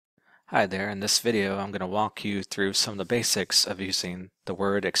Hi there, in this video I'm going to walk you through some of the basics of using the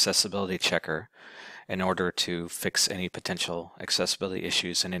Word Accessibility Checker in order to fix any potential accessibility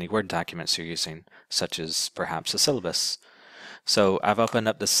issues in any Word documents you're using, such as perhaps a syllabus. So I've opened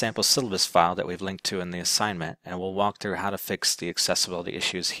up the sample syllabus file that we've linked to in the assignment, and we'll walk through how to fix the accessibility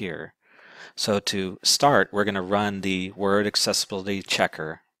issues here. So to start, we're going to run the Word Accessibility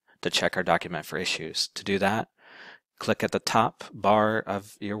Checker to check our document for issues. To do that, click at the top bar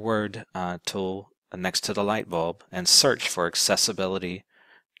of your Word tool next to the light bulb and search for Accessibility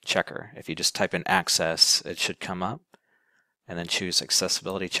Checker. If you just type in Access, it should come up, and then choose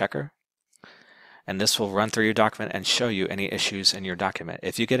Accessibility Checker. And this will run through your document and show you any issues in your document.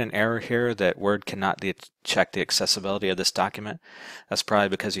 If you get an error here that Word cannot check the accessibility of this document, that's probably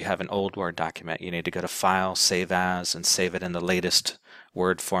because you have an old Word document. You need to go to File, Save As, and save it in the latest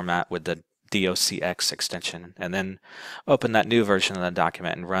Word format with the DOCX extension, and then open that new version of the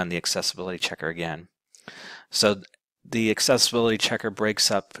document and run the accessibility checker again. So the accessibility checker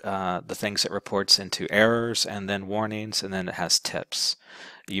breaks up the things it reports into errors and then warnings, and then it has tips.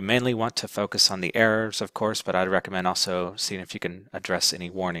 You mainly want to focus on the errors, of course, but I'd recommend also seeing if you can address any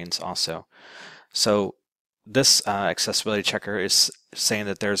warnings also. So this accessibility checker is saying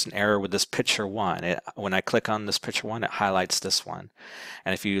that there's an error with this picture 1. When I click on this picture 1, it highlights this one.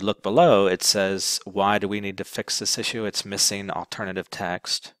 And if you look below, it says, why do we need to fix this issue? It's missing alternative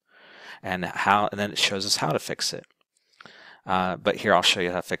text. And then it shows us how to fix it. But here, I'll show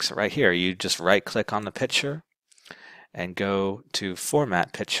you how to fix it right here. You just right click on the picture and go to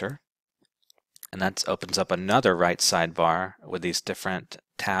Format Picture. And that opens up another right sidebar with these different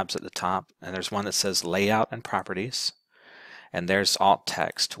tabs at the top. And there's one that says Layout and Properties. And there's alt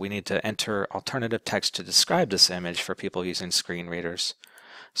text. We need to enter alternative text to describe this image for people using screen readers.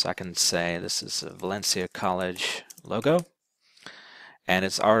 So I can say this is a Valencia College logo. And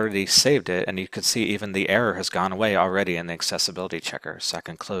it's already saved it. And you can see even the error has gone away already in the accessibility checker. So I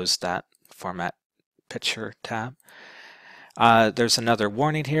can close that Format Picture tab. There's another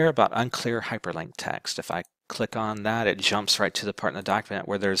warning here about unclear hyperlink text. If I click on that, it jumps right to the part in the document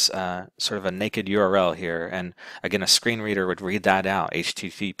where there's sort of a naked URL here. And again, a screen reader would read that out,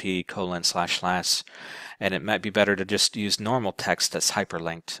 http:// and it might be better to just use normal text that's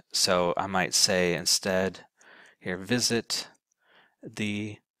hyperlinked. So I might say instead here, visit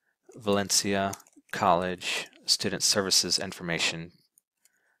the Valencia College Student Services Information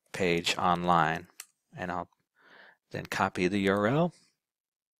page online. And I'll then copy the URL.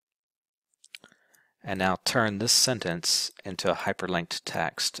 And now turn this sentence into a hyperlinked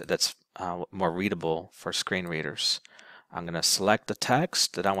text that's more readable for screen readers. I'm going to select the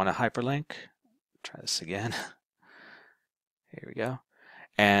text that I want to hyperlink. Try this again. Here we go.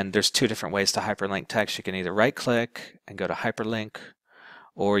 And there's two different ways to hyperlink text. You can either right click and go to hyperlink,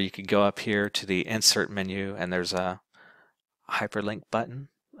 or you can go up here to the insert menu and there's a hyperlink button.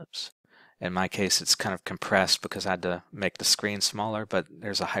 Oops. In my case, it's kind of compressed because I had to make the screen smaller, but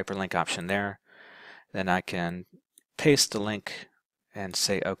there's a hyperlink option there. Then I can paste the link and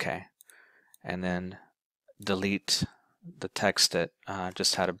say OK, and then delete the text that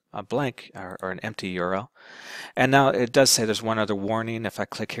just had a blank or an empty URL. And now it does say there's one other warning. If I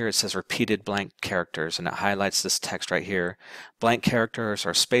click here, it says repeated blank characters, and it highlights this text right here. Blank characters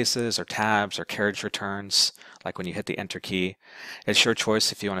are spaces or tabs or carriage returns, like when you hit the enter key. It's your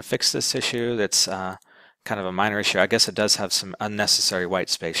choice if you want to fix this issue. That's kind of a minor issue. I guess it does have some unnecessary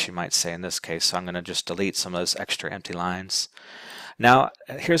white space, you might say, in this case. So I'm going to just delete some of those extra empty lines. Now,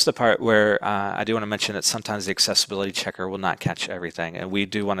 here's the part where I do want to mention that sometimes the accessibility checker will not catch everything, and we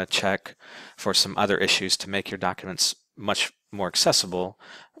do want to check for some other issues to make your documents much more accessible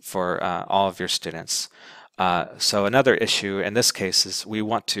for all of your students. So another issue in this case is we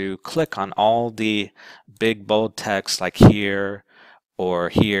want to click on all the big bold text like here or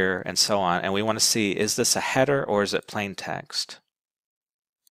here and so on, and we want to see, is this a header or is it plain text?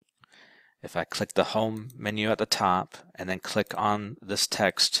 If I click the home menu at the top and then click on this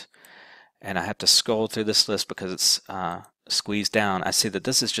text, and I have to scroll through this list because it's squeezed down, I see that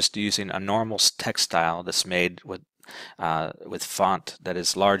this is just using a normal text style that's made with font that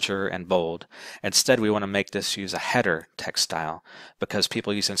is larger and bold. Instead, we want to make this use a header text style because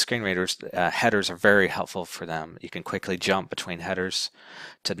people using screen readers, headers are very helpful for them. You can quickly jump between headers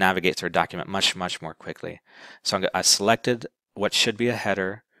to navigate through a document much more quickly. So I selected what should be a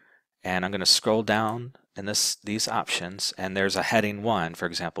header, and I'm going to scroll down in these options, and there's a heading 1, for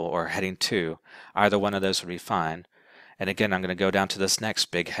example, or heading 2. Either one of those would be fine. And again, I'm going to go down to this next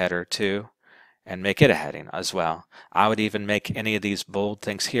big header 2 and make it a heading as well. I would even make any of these bold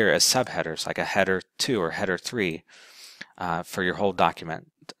things here as subheaders, like a header 2 or header 3 for your whole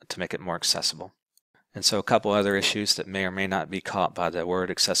document. to make it more accessible. And so a couple other issues that may or may not be caught by the Word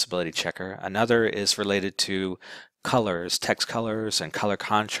Accessibility Checker. Another is related to colors, text colors, and color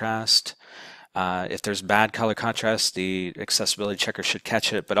contrast. If there's bad color contrast, the Accessibility Checker should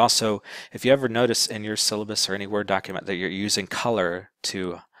catch it. But also, if you ever notice in your syllabus or any Word document that you're using color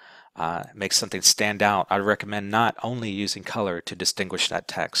to make something stand out, I recommend not only using color to distinguish that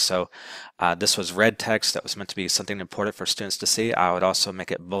text. So this was red text that was meant to be something important for students to see. I would also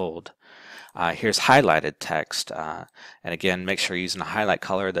make it bold. Here's highlighted text, and again, make sure you're using a highlight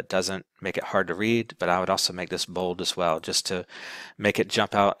color that doesn't make it hard to read, but I would also make this bold as well, just to make it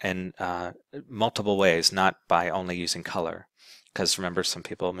jump out in multiple ways, not by only using color. Because remember, some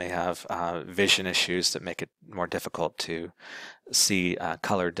people may have vision issues that make it more difficult to see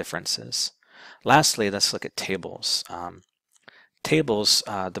color differences. Lastly, let's look at tables. Tables,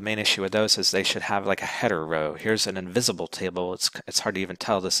 the main issue with those is they should have like a header row. Here's an invisible table. It's hard to even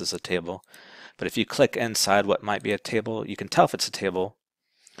tell this is a table. But if you click inside what might be a table, you can tell if it's a table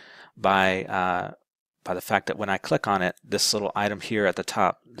by the fact that when I click on it, this little item here at the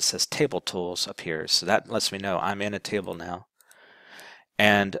top that says Table Tools appears. So that lets me know I'm in a table now.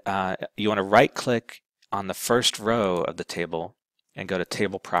 And you want to right-click on the first row of the table and go to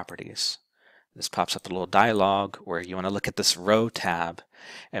Table Properties. This pops up a little dialog where you want to look at this row tab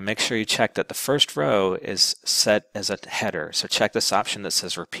and make sure you check that the first row is set as a header. So check this option that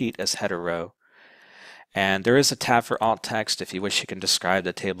says repeat as header row. And there is a tab for alt text if you wish you can describe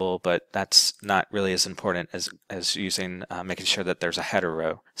the table, but that's not really as important as using making sure that there's a header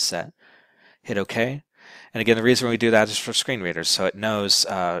row set. Hit OK. And again, the reason we do that is for screen readers, so it knows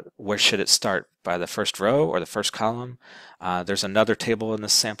where should it start, by the first row or the first column. There's another table in the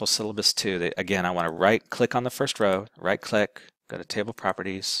sample syllabus too. That, again, I want to right-click on the first row, right-click, go to Table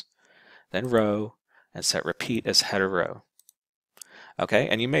Properties, then Row, and set Repeat as header row. Okay,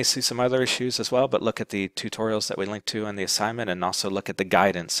 and you may see some other issues as well, but look at the tutorials that we linked to in the assignment, and also look at the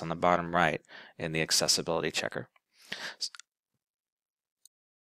guidance on the bottom right in the Accessibility Checker.